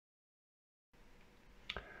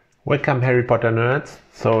Welcome Harry Potter nerds.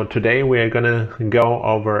 So today we are gonna go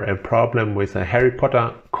over a problem with a Harry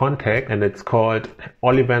Potter contact, and it's called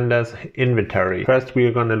Ollivanders Inventory. First we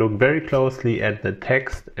are gonna look very closely at the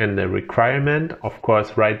text and the requirement. Of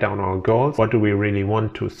course, write down our goals. What do we really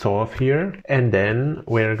want to solve here? And then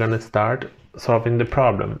we're gonna start solving the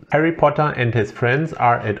problem. Harry Potter and his friends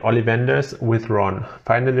are at Ollivanders with Ron,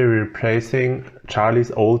 finally replacing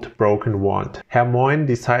Charlie's old broken wand. Hermione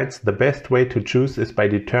decides the best way to choose is by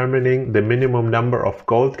determining the minimum number of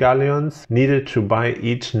gold galleons needed to buy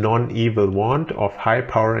each non-evil wand of high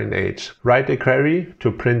power and age. Write a query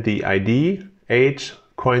to print the ID, age,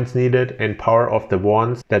 coins needed and power of the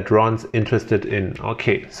wands that Ron's interested in.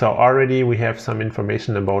 Okay, so already we have some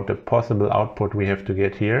information about the possible output we have to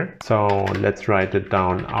get here. So let's write it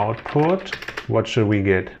down. Output. What should we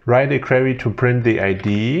get? Write a query to print the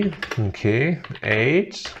ID. Okay,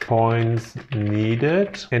 age, coins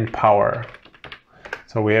needed and power.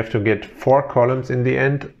 So we have to get 4 columns in the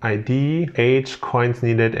end: ID, age, coins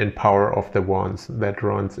needed and power of the wands that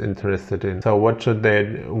Ron's interested in. So what should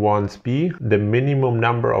the wands be? The minimum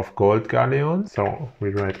number of gold galleons. So we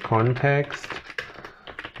write context,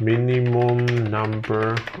 minimum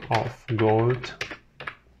number of gold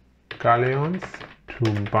galleons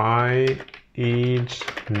to buy each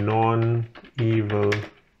non-evil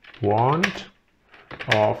wand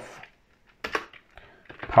of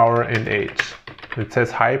power and age. It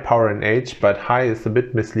says high power and age, but high is a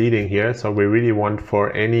bit misleading here. So we really want,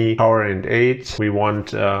 for any power and age, we want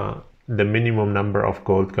the minimum number of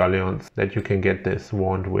gold galleons that you can get this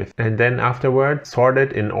wand with. And then afterwards, sort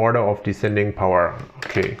it in order of descending power.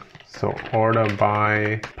 Okay, so order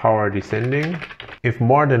by power descending. If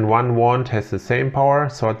more than one wand has the same power,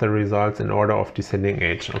 sort the results in order of descending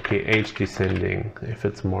age. Okay, age descending if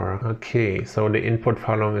it's more. Okay, so the input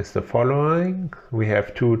following is the following. We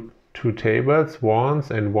have two tables,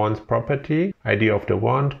 wands and wands property. ID of the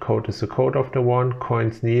wand, code is the code of the wand,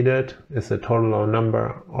 coins needed is the total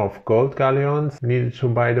number of gold galleons needed to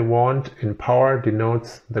buy the wand, and power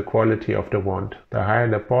denotes the quality of the wand. The higher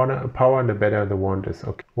the power, the better the wand is.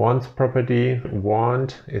 Okay. Wands property,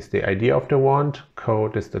 wand is the ID of the wand,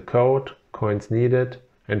 code is the code, coins needed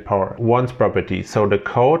and power. Wands property. So the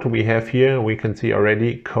code we have here, we can see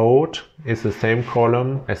already code is the same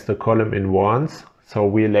column as the column in wands. So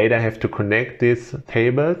we later have to connect these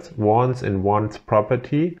tables, wands and wands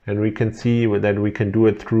property, and we can see that we can do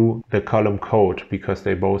it through the column code because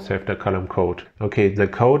they both have the column code. Okay, the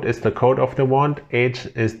code is the code of the wand, age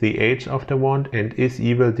is the age of the wand, and is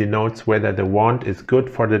evil denotes whether the wand is good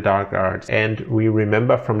for the dark arts. And we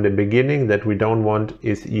remember from the beginning that we don't want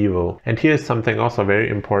is evil. And here's something also very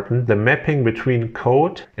important. The mapping between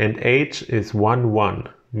code and age is 1-1.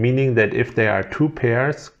 Meaning that if there are 2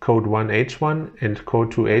 pairs, code 1 H1 and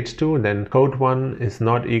code 2 H2, then code 1 is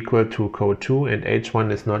not equal to code 2 and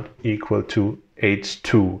H1 is not equal to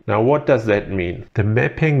H2. Now what does that mean? The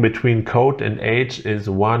mapping between code and age is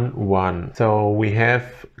 1-1. So we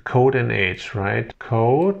have code and age, right?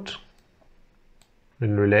 Code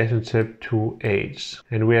in relationship to age.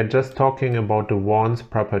 And we are just talking about the wands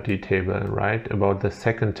property table, right? About the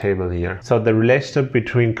second table here. So the relationship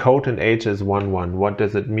between code and age is 1-1. What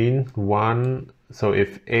does it mean? 1. So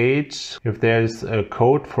if there's a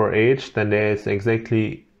code for age, then there is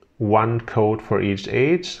exactly 1 code for each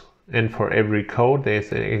age. And for every code,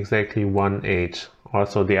 there's exactly 1 age.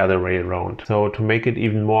 Also the other way around. So to make it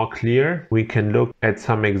even more clear, we can look at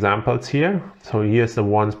some examples here. So here's the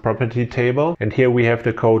wands property table, and here we have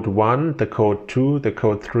the code 1, the code 2, the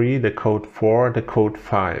code 3, the code 4, the code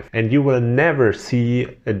 5. And you will never see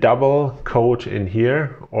a double code in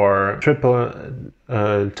here or triple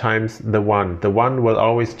times the 1. The 1 will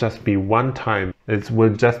always just be 1 time. It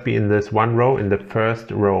will just be in this 1 row, in the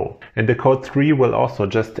first row. And the code 3 will also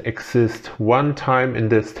just exist 1 time in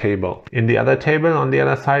this table. In the other table on the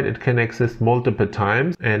other side, it can exist multiple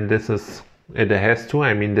times, and this is, it has to,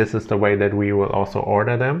 I mean, this is the way that we will also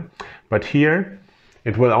order them. But here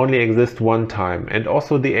it will only exist 1 time, and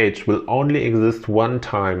also the age will only exist 1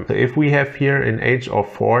 time. So if we have here an age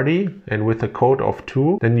of 40 and with a code of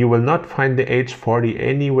 2, then you will not find the age 40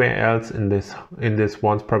 anywhere else in this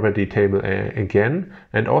wands property table again,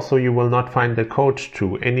 and also you will not find the code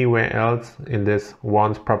 2 anywhere else in this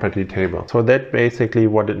wands property table. So that's basically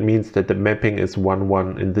what it means that the mapping is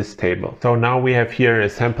 1-1 in this table. So now we have here a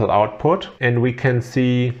sample output, and we can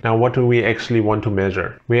see now what do we actually want to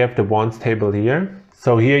measure. We have the wands table here.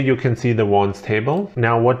 So here you can see the wands table.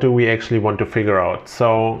 Now what do we actually want to figure out?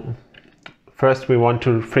 So first we want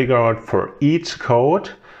to figure out for each code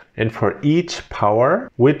and for each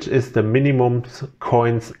power, which is the minimum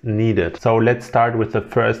coins needed. So let's start with the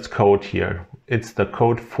first code here. it's the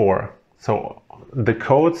code 4. So the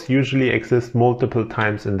codes usually exist multiple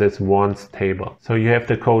times in this once table. So you have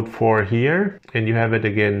the code 4 here, and you have it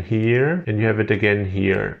again here, and you have it again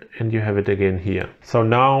here, and you have it again here. So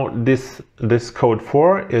now this code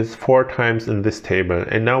 4 is 4 times in this table.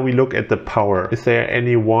 And now we look at the power. Is there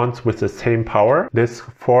any ones with the same power? This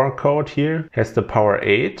 4 code here has the power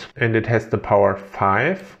 8, and it has the power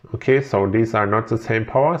 5. Okay, so these are not the same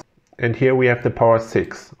powers. And here we have the power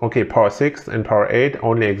 6. Okay, power 6 and power 8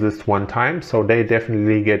 only exist one time, so they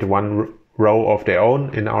definitely get one row of their own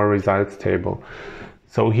in our results table.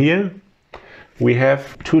 So here we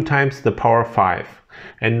have 2 times the power 5.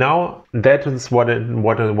 And now that is what it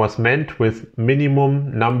was meant with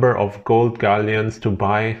minimum number of gold galleons to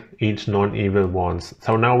buy each non-evil ones.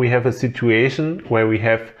 So now we have a situation where we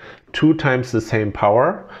have 2 times the same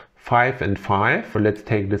power, 5 and 5. So let's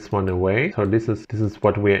take this one away. So this is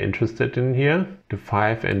what we are interested in here, the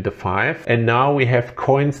 5 and the 5. And now we have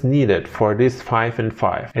coins needed for this 5 and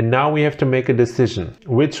 5. And now we have to make a decision.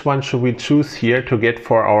 Which one should we choose here to get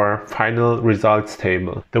for our final results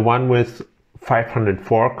table? The one with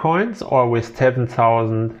 504 coins or with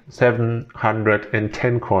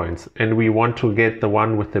 7,710 coins? And we want to get the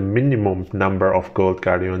one with the minimum number of gold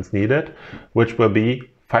galleons needed, which will be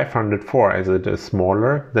 504, as it is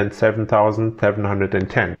smaller than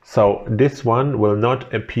 7,710. So this one will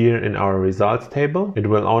not appear in our results table. It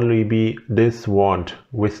will only be this wand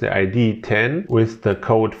with the ID 10, with the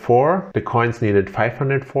code 4, the coins needed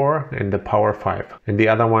 504 and the power 5. And the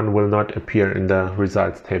other one will not appear in the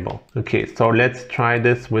results table. Okay, so let's try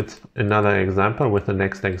this with another example, with the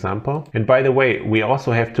next example. And by the way, we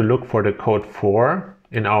also have to look for the code 4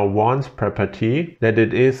 in our wands property, that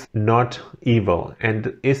it is not evil,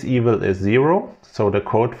 and is evil is 0, so the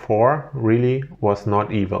code 4 really was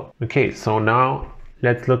not evil. Okay, so now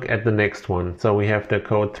let's look at the next one. So we have the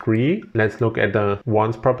code 3. Let's look at the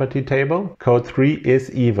wands property table. Code 3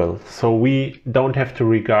 is evil, so we don't have to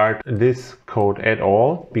regard this code at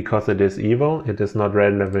all because it is evil. It is not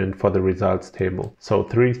relevant for the results table. So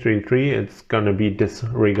 333, it's gonna be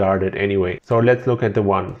disregarded anyway. So let's look at the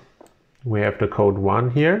 1. We have the code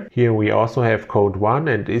 1 here. Here we also have code 1,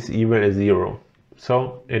 and is evil is 0.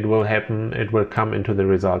 So it will happen, it will come into the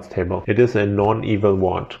results table. It is a non-evil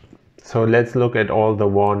wand. So let's look at all the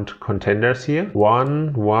wand contenders here.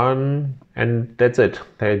 1, 1, and that's it.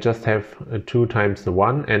 They just have 2 times the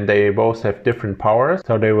 1, and they both have different powers.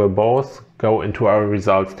 So they will both go into our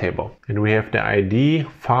results table. And we have the ID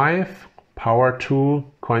 5, power 2,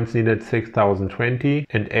 coins needed 6,020,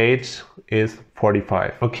 and age is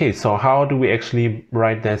 45. Okay, so how do we actually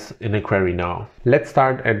write this in a query now? Let's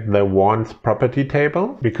start at the wands property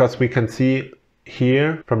table, because we can see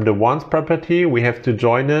here from the wands property we have to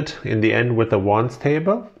join it in the end with the wands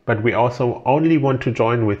table, but we also only want to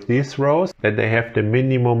join with these rows that they have the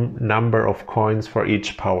minimum number of coins for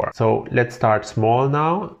each power. So let's start small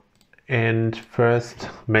now, and first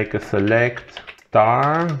make a select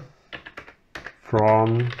star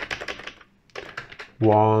from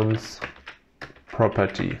wands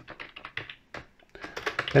property.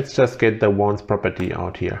 Let's just get the wands property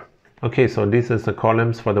out here. Okay, so this is the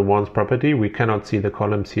columns for the wands property. We cannot see the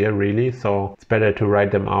columns here really, so it's better to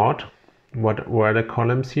write them out. What were the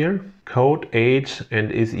columns here? Code, age,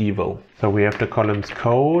 and is evil. So we have the columns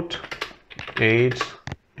code, age,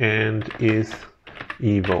 and is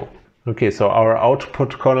evil. Okay, so our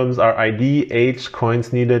output columns are ID, age,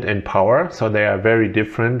 coins needed, and power. So they are very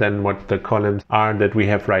different than what the columns are that we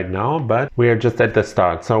have right now, but we are just at the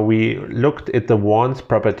start. So we looked at the wands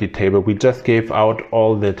property table. We just gave out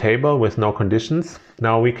all the table with no conditions.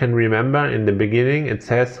 Now we can remember in the beginning it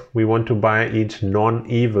says we want to buy each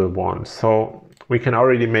non-evil wand. So we can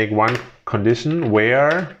already make one condition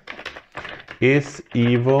where is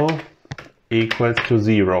evil equals to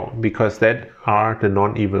 0, because that are the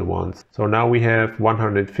non-evil ones. So now we have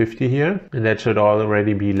 150 here, and that should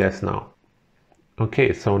already be less now.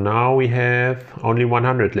 Okay, so now we have only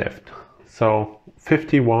 100 left. So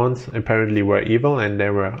 50 ones apparently were evil, and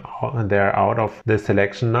they're out of the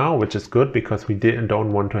selection now, which is good because we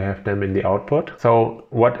don't want to have them in the output. So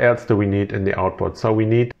what else do we need in the output? So we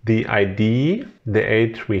need the ID, the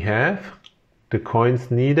age we have, the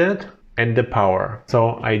coins needed, and the power.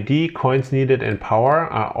 So ID, coins needed, and power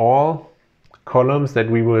are all columns that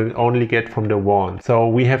we will only get from the wand. So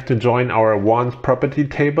we have to join our wands property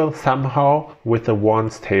table somehow with the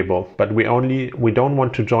wands table, but we don't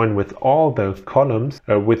want to join with all the columns,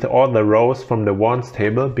 with all the rows from the wands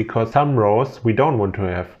table, because some rows we don't want to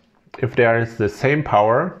have. If there is the same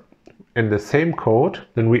power and the same code,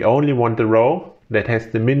 then we only want the row that has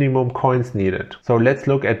the minimum coins needed. So let's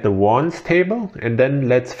look at the wants table, and then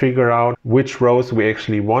let's figure out which rows we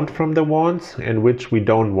actually want from the wants and which we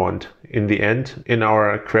don't want in the end in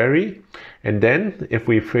our query. And then if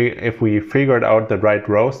we figured out the right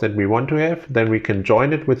rows that we want to have, then we can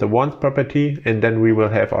join it with the wants property, and then we will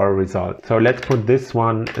have our result. So let's put this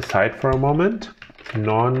one aside for a moment.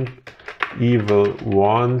 Non-evil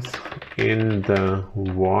wants in the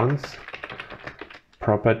wants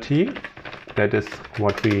property. That is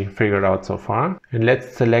what we figured out so far. And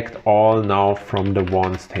let's select all now from the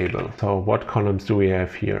wants table. So what columns do we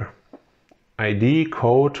have here? ID,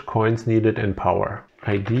 code, coins needed, and power.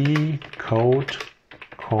 ID, code,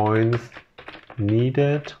 coins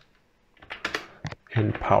needed,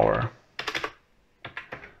 and power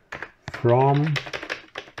from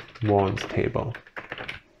wants table.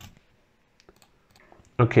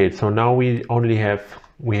 Okay, so now we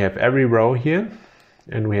have every row here,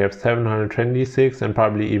 and we have 726 and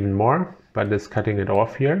probably even more, but it's cutting it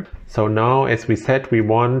off here. So now, as we said, we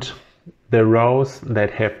want the rows that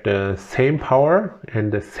have the same power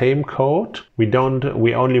and the same code. We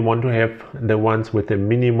only want to have the ones with the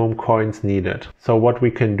minimum coins needed. So what we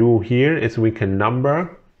can do here is we can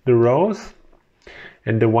number the rows,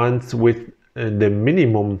 and the ones with the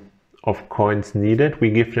minimum of coins needed, we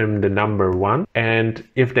give them the number 1. And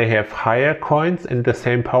if they have higher coins and the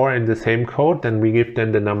same power and the same code, then we give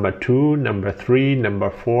them the number 2, number 3, number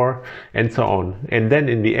 4, and so on. And then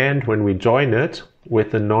in the end, when we join it with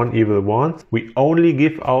the non-evil wants, we only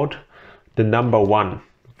give out the number 1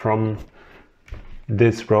 from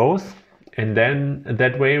these rows. And then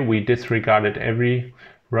that way we disregarded every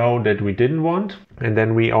row that we didn't want, and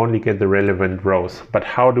then we only get the relevant rows. But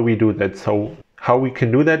how do we do that? So how we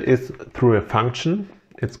can do that is through a function.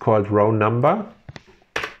 It's called RowNumber,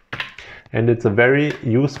 and it's a very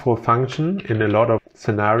useful function in a lot of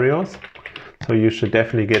scenarios. So you should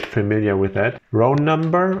definitely get familiar with that.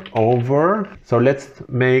 RowNumber over. So let's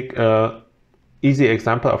make an easy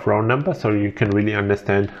example of RowNumber so you can really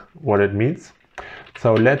understand what it means.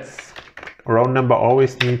 So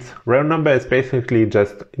RowNumber is basically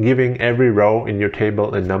just giving every row in your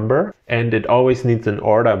table a number, and it always needs an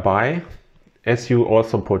order by, as you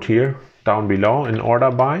also put here down below, an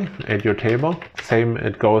order by at your table. Same,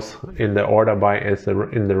 it goes in the order by as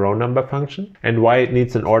in the RowNumber function. And why it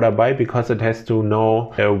needs an order by? Because it has to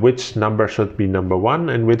know which number should be number 1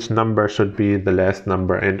 and which number should be the last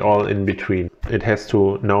number, and all in between. It has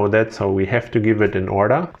to know that, so we have to give it an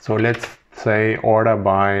order. So let's say order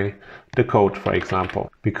by the code, for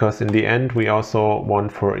example, because in the end we also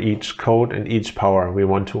want for each code and each power, we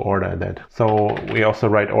want to order that. So we also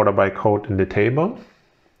write order by code in the table.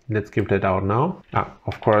 Let's give that out now.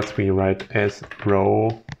 Of course we write as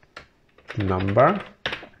row number.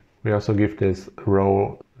 We also give this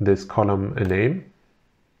column a name.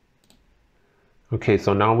 Okay,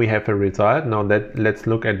 so now we have a result. Now let's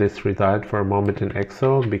look at this result for a moment in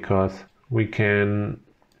Excel, because we can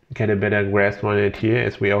get a better grasp on it here,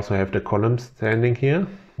 as we also have the columns standing here.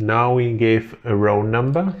 Now we gave a row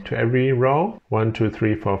number to every row, 1, 2,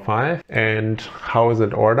 3, 4, 5. And how is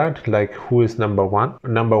it ordered? Like, who is number 1?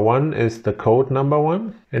 Number 1 is the code number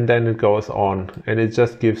 1, and then it goes on, and it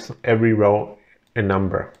just gives every row a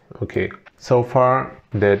number. Okay, so far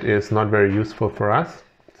that is not very useful for us,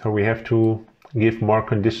 so we have to give more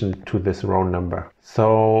condition to this row number.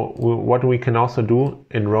 So what we can also do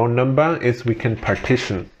in row number is we can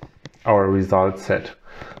partition our result set.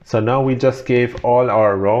 So now we just gave all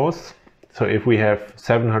our rows. So if we have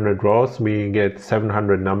 700 rows, we get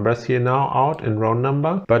 700 numbers here now out in row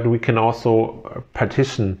number. But we can also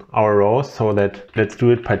partition our rows, so that let's do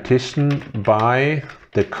it partition by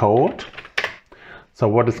the code. So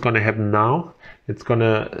what is going to happen now? It's going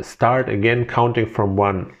to start again counting from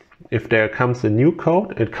 1. If there comes a new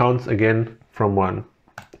code, it counts again from 1.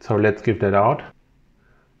 So let's give that out.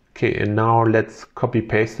 Okay, and now let's copy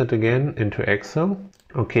paste it again into Excel.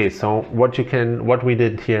 Okay, so what we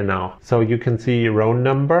did here now. So you can see row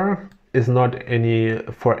number is not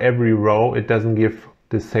for every row, it doesn't give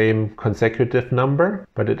the same consecutive number,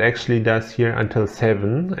 but it actually does here until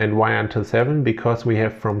 7. And why until 7? Because we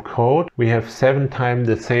have from code, we have 7 times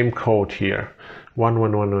the same code here. 1,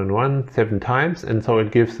 1, 1, 1, 1, 7 times, and so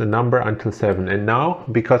it gives the number until 7. And now,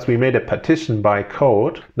 because we made a partition by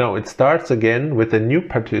code, now it starts again with a new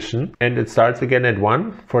partition, and it starts again at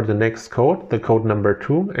 1 for the next code, the code number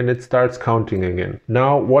 2, and it starts counting again.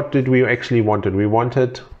 Now, what did we actually wanted? We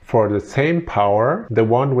wanted for the same power, the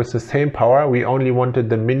one with the same power, we only wanted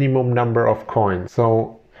the minimum number of coins.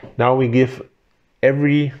 So now we give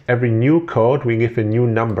every new code, we give a new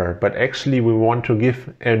number, but actually we want to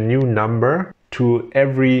give a new number to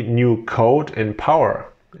every new code and power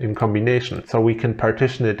in combination. So we can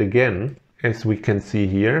partition it again, as we can see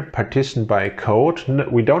here, partition by code.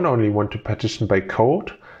 We don't only want to partition by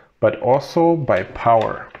code, but also by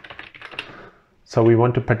power. So we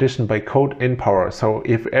want to partition by code and power. So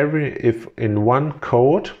if in one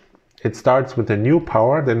code it starts with a new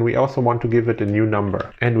power, then we also want to give it a new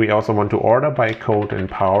number. And we also want to order by code and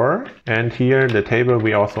power. And here in the table,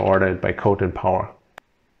 we also order it by code and power.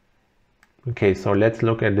 Okay, so let's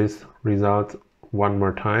look at this result one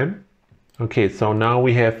more time. Okay, so now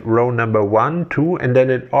we have row number 1, 2, and then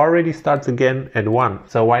it already starts again at 1.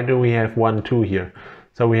 So why do we have 1, 2 here?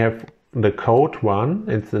 So we have the code 1,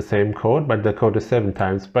 it's the same code, but the code is 7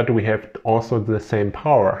 times, but we have also the same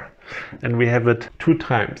power. And we have it 2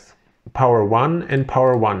 times. Power 1 and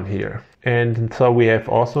power 1 here. And so we have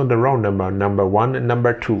also the row number, number 1 and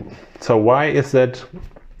number 2. So why is that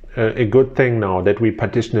a good thing now that we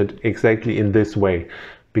partition it exactly in this way?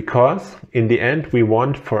 Because in the end we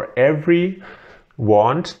want for every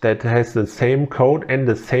wand that has the same code and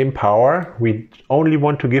the same power, we only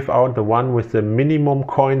want to give out the one with the minimum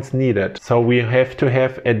coins needed. So we have to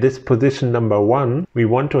have at this position number 1, we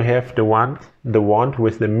want to have the wand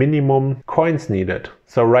with the minimum coins needed.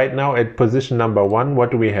 So right now at position number 1,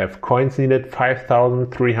 what do we have? Coins needed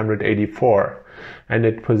 5,384. And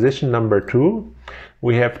at position number 2,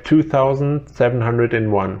 we have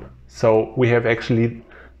 2,701. So we have actually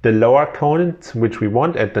the lower coins which we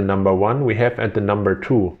want at the number 1, we have at the number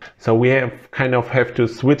 2. So we have to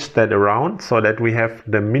switch that around so that we have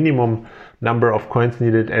the minimum number of coins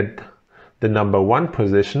needed at the number 1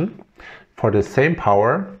 position for the same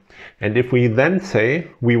power. And if we then say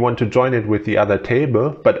we want to join it with the other table,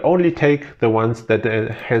 but only take the ones that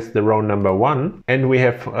has the row number 1, and we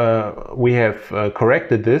have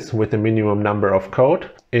corrected this with the minimum number of code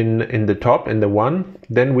in the top, in the 1,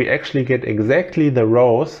 then we actually get exactly the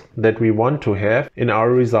rows that we want to have in our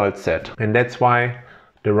result set. And that's why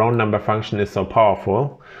the RowNumber function is so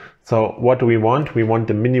powerful. So what do we want? We want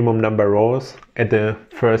the minimum number rows at the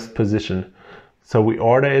first position. So we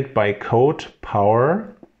order it by code,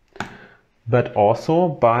 power, but also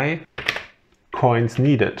by coins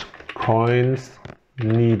needed. Coins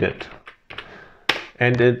needed.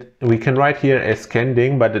 And we can write here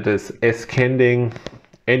ascending, but it is ascending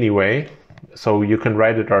anyway. So you can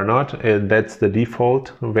write it or not. That's the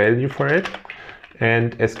default value for it.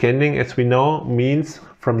 And ascending, as we know, means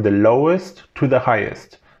from the lowest to the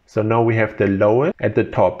highest. So now we have the lowest at the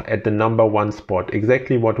top, at the number 1 spot.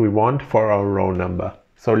 Exactly what we want for our row number.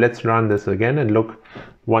 So let's run this again and look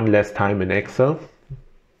one last time in Excel.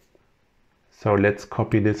 So let's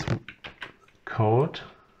copy this code.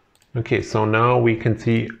 Okay, so now we can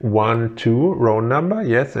see 1, 2 row number,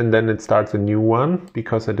 yes, and then it starts a new one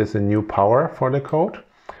because it is a new power for the code.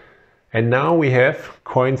 And now we have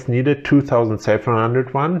coins needed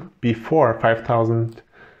 2,701 before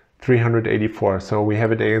 5,384. So we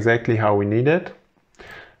have it exactly how we need it.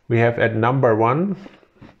 We have at number 1,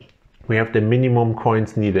 we have the minimum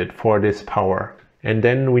coins needed for this power. And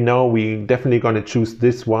then we know we definitely going to choose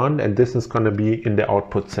this one, and this is going to be in the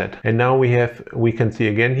output set. And now we can see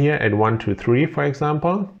again here at 1, 2, 3, for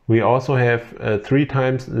example. We also have 3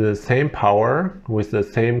 times the same power with the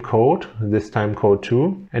same code, this time code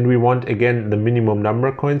 2. And we want again the minimum number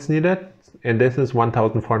of coins needed. And this is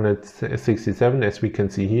 1,467, as we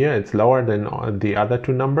can see here. It's lower than the other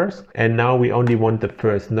 2 numbers. And now we only want the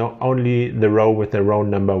first, only the row with the row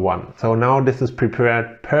number 1. So now this is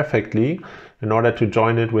prepared perfectly in order to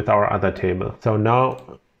join it with our other table. So now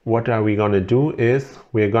what are we going to do is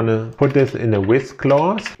we're going to put this in a with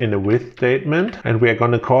clause, in a with statement, and we're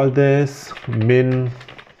going to call this min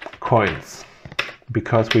coins,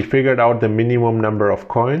 because we figured out the minimum number of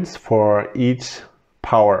coins for each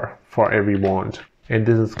power for every wand. And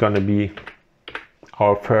this is going to be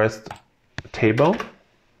our first table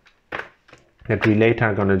that we later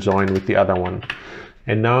are going to join with the other one.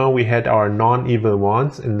 And now we had our non-evil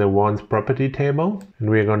wands in the wands property table, and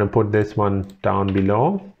we're going to put this one down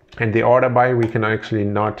below. And the order by, we can actually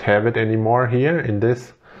not have it anymore here in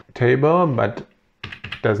this table, but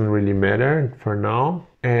it doesn't really matter for now.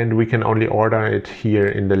 And we can only order it here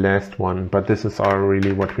in the last one, but this is all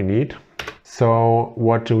really what we need. So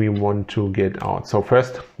what do we want to get out? So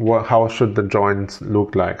first, how should the joins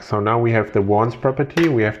look like? So now we have the wands property.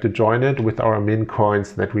 We have to join it with our min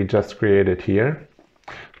coins that we just created here.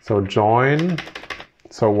 So join,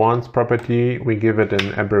 so wands property, we give it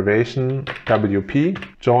an abbreviation, WP.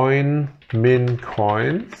 Join min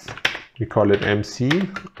coins, we call it MC,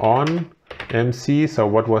 on MC. So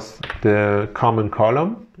what was the common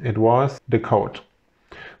column? It was the code.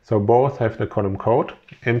 So both have the column code,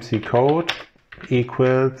 mc.code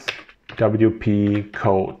equals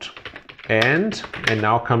wp.code. And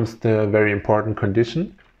now comes the very important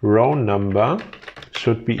condition. Row number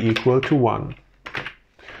should be equal to 1.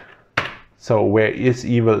 So where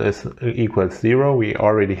isEval is equals 0, we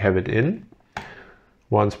already have it in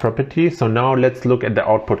wand's property. So now let's look at the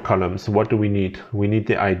output columns. What do we need? We need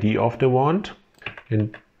the ID of the wand.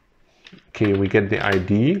 And okay, we get the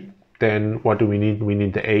ID. Then what do we need? We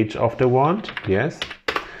need the age of the wand. Yes.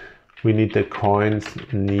 We need the coins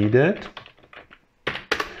needed.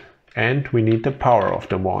 And we need the power of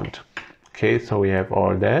the wand. Okay, so we have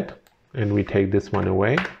all that. And we take this one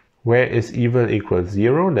away. Where isEval equals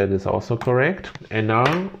 0, that is also correct. And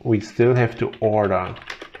now we still have to order.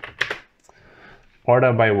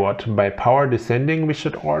 Order by what? By power descending we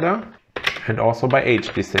should order, and also by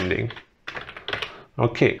age descending.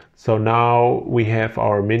 Okay, so now we have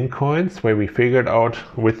our min coins where we figured out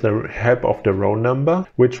with the help of the row number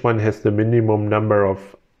which one has the minimum number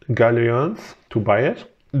of galleons to buy it.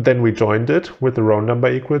 Then we joined it with the row number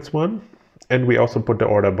equals 1. And we also put the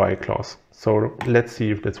order by clause. So let's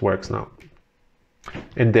see if this works now.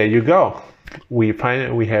 And there you go. We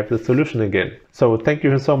have the solution again. So thank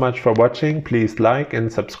you so much for watching. Please like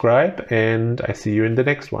and subscribe, and I see you in the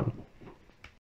next one.